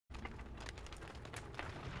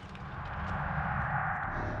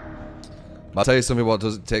I'll tell you something what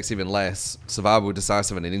takes even less. Survival with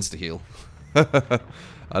decisive and an insta-heal.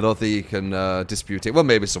 I don't think you can dispute it. Well,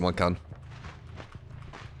 maybe someone can.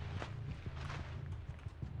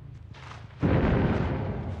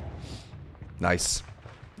 Nice.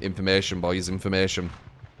 Information, boys. Information.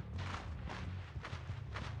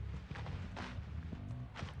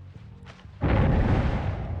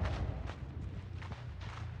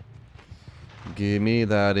 Give me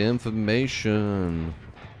that information.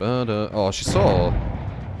 But, oh, she saw.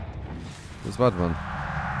 It's bad, man.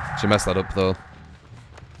 She messed that up, though.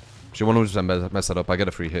 She 100% messed that up. I get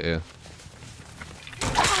a free hit here.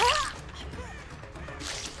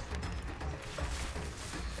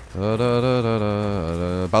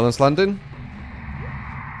 Balance landing?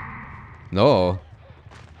 No.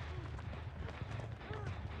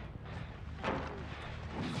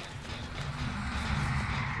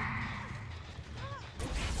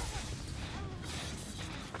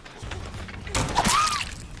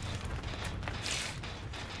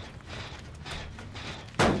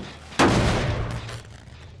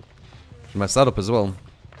 She messed that up as well.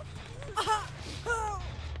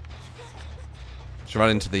 She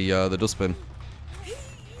ran into the dustbin.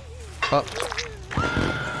 Oh.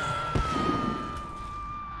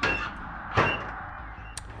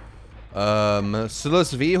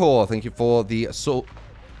 Silas Viho, thank you for the so.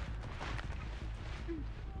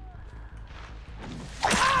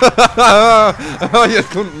 Oh, you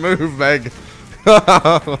couldn't move, Meg.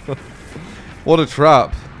 What a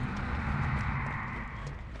trap.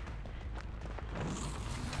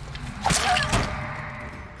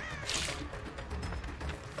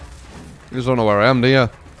 You just don't know where I am, do you?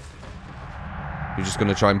 You're just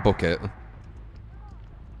gonna try and book it.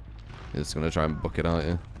 You're just gonna try and book it, aren't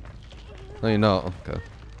you? No, you're not. Okay.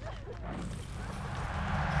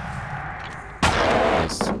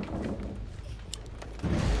 Nice.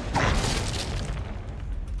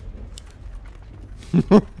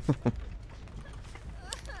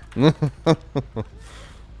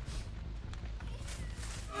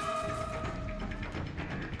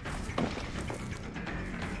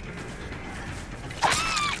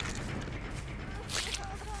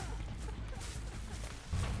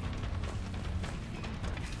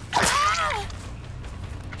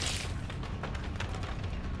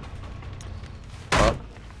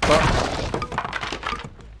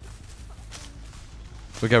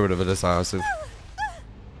 We'll get rid of it decisive.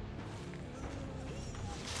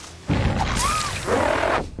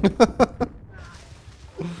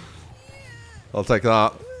 I'll take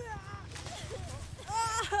that.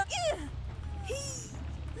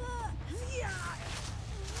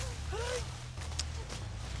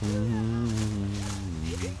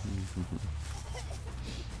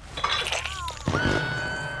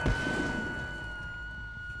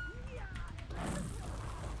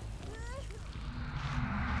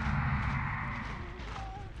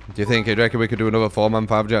 Do you think, do you reckon we could do another 4-man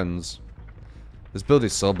 5 gens? This build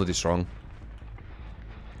is so bloody strong.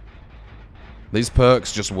 These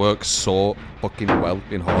perks just work so fucking well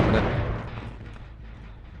in Harmony.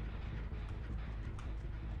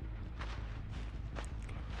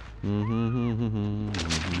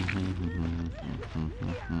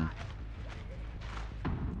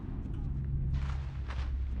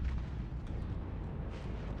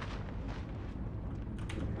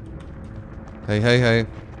 Hey, hey, hey.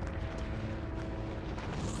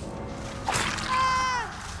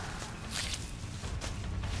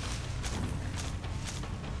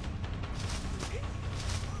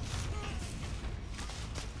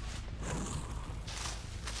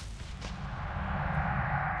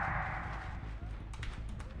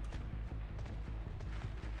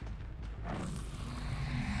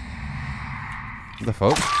 The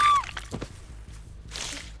fuck?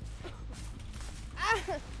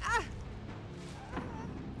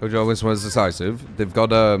 Told you always was decisive. They've got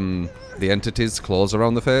the entity's claws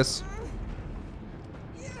around the face.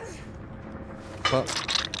 But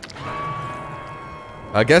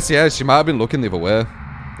I guess yeah, she might have been looking the other way.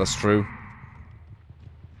 That's true.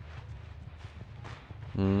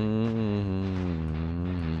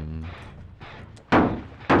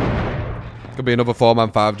 Could be another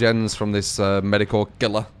 4-man 5 gens from this medical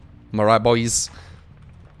killer. Am I right, boys?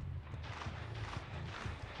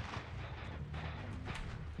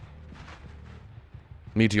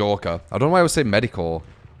 Mediocre. I don't know why I would say medical.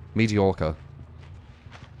 Mediocre.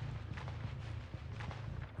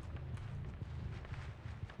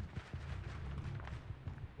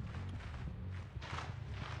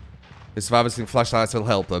 The survivors think flashlights will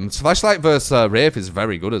help them. Flashlight versus WRAITH is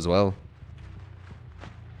very good as well.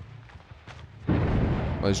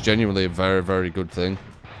 Well, it's genuinely a very, very good thing.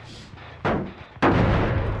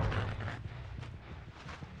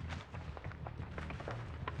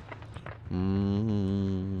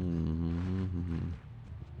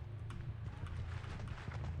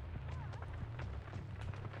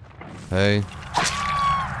 Hey.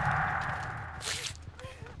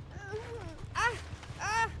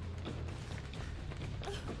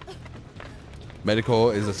 Medical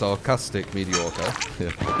is a sarcastic mediocre.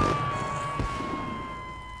 Yeah.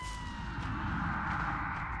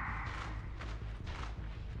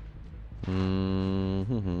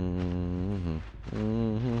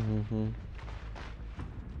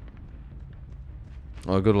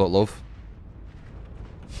 Oh, good luck, love.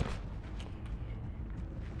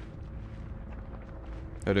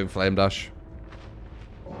 How doing, Flame Dash?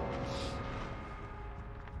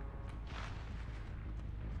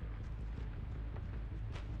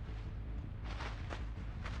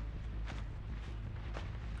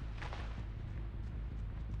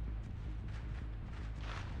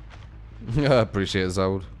 I appreciate it,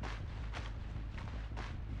 Zod.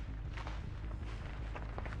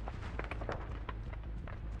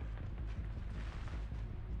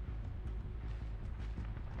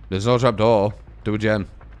 There's no trap door. Do a gen.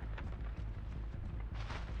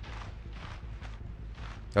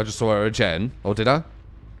 I just saw her a gen. Oh, did I?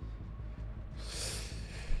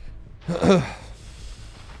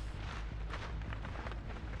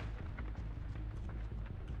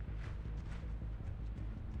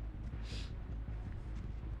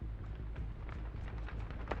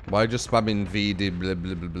 Why just spamming VD blah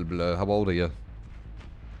blah blah blah blah? How old are you?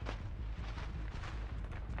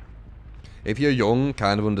 If you're young,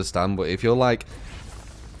 kind of understand, but if you're like,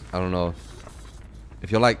 I don't know,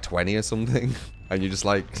 if you're like 20 or something, and you're just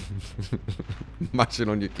like mashing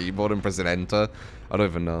on your keyboard and pressing enter, I don't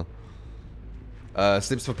even know.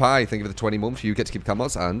 Snips for Pie, thank you for the 20 months. You get to keep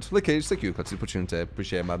camos and Lickage, thank you, continue pushing tape,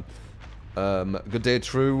 appreciate it, man. Good day,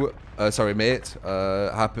 True. Sorry, mate.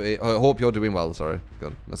 Happy. I hope you're doing well. Sorry, go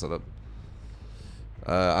on, mess that up.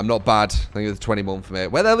 I'm not bad. Thank you for the 20 month, mate.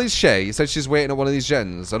 Where the hell is Shay? You said she's waiting on one of these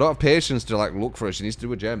gens. I don't have patience to like look for her. She needs to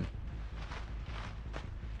do a gem.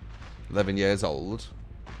 11 years old.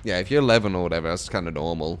 Yeah, if you're 11 or whatever, that's kind of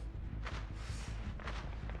normal.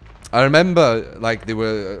 I remember like there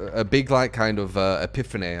were a big like kind of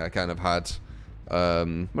epiphany I kind of had.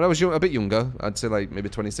 When I was a bit younger, I'd say like maybe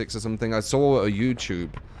 26 or something, I saw a YouTube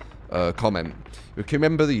comment. You can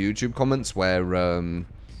remember the YouTube comments where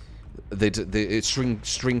it's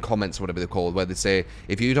string comments, whatever they're called, where they say,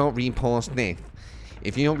 if you don't repost this,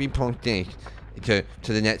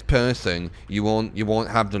 to the next person, you won't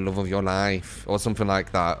have the love of your life, or something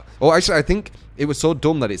like that. Oh, actually, I think it was so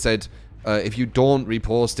dumb that it said, if you don't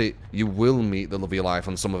repost it, you will meet the love of your life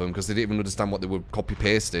on some of them, because they didn't even understand what they were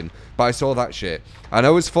copy-pasting. But I saw that shit. And I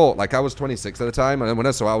always thought, like, I was 26 at the time, and when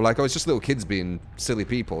I saw it, I was like, oh, it's just little kids being silly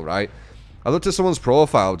people, right? I looked at someone's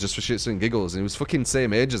profile just for shits and giggles, and he was fucking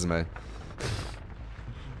same age as me.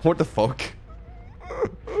 What the fuck?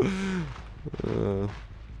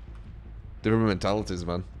 Different mentalities,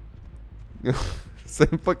 man.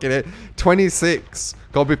 Same fucking it. 26.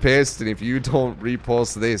 Copy pasting. If you don't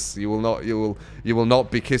repost this, you will not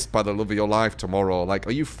be kissed by the love of your life tomorrow. Like,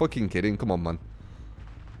 are you fucking kidding? Come on, man.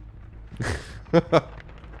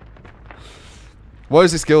 What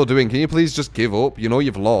is this girl doing? Can you please just give up? You know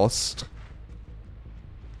you've lost.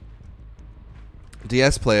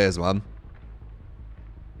 DS players, man.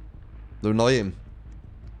 They're annoying.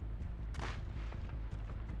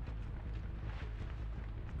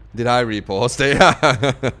 Did I repost it?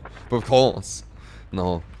 But of course.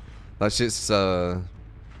 No. That shit's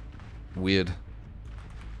weird.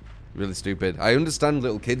 Really stupid. I understand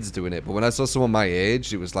little kids doing it, but when I saw someone my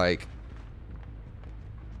age, it was like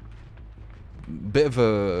a bit of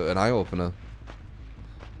an eye-opener.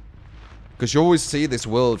 Because you always see this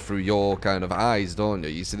world through your kind of eyes, don't you?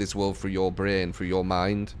 You see this world through your brain, through your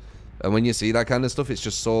mind. And when you see that kind of stuff, it's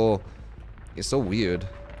just so... it's so weird.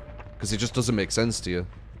 Because it just doesn't make sense to you.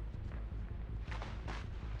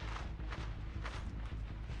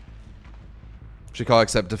 She can't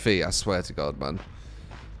accept defeat, I swear to God, man.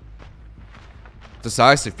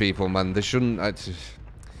 Decisive people, man, they shouldn't...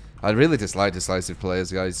 I really dislike decisive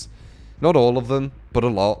players, guys. Not all of them, but a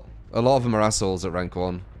lot. A lot of them are assholes at rank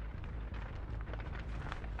 1.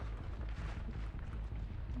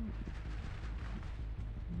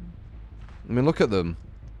 I mean, look at them.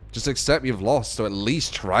 Just accept you've lost, or at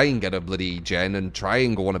least try and get a bloody gen and try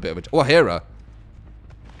and go on a bit of a... oh, I hear her.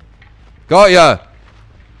 Got ya!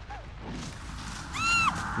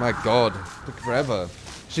 My God, took forever.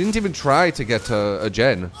 She didn't even try to get a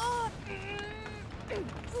gen.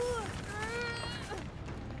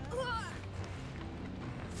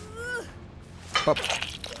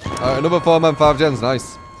 Another 4-man 5 gens,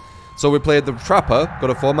 nice. So we played the Trapper, got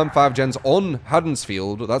a 4-man 5 gens on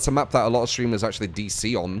Haddonsfield. That's a map that a lot of streamers actually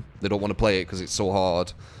DC on. They don't want to play it because it's so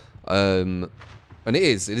hard. And it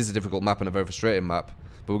is a difficult map and a very frustrating map.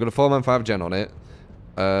 But we're going to 4-man 5 gen on it.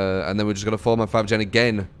 And then we're just going to 4-man 5 gen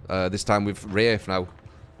again. This time with WRAITH now.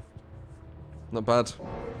 Not bad.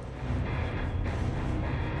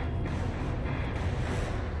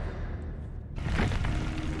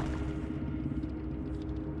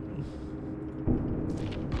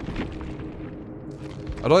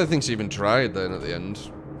 I don't think she even tried then at the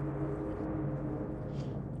end.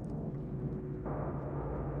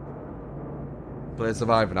 Play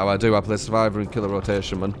Survivor now. I play Survivor and Killer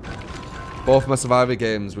Rotation, man. Both my Survivor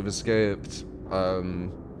games we've escaped.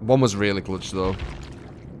 One was really clutch though.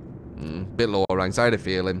 Bit lower ranks. I had a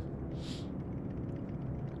feeling.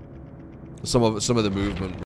 Some of the movement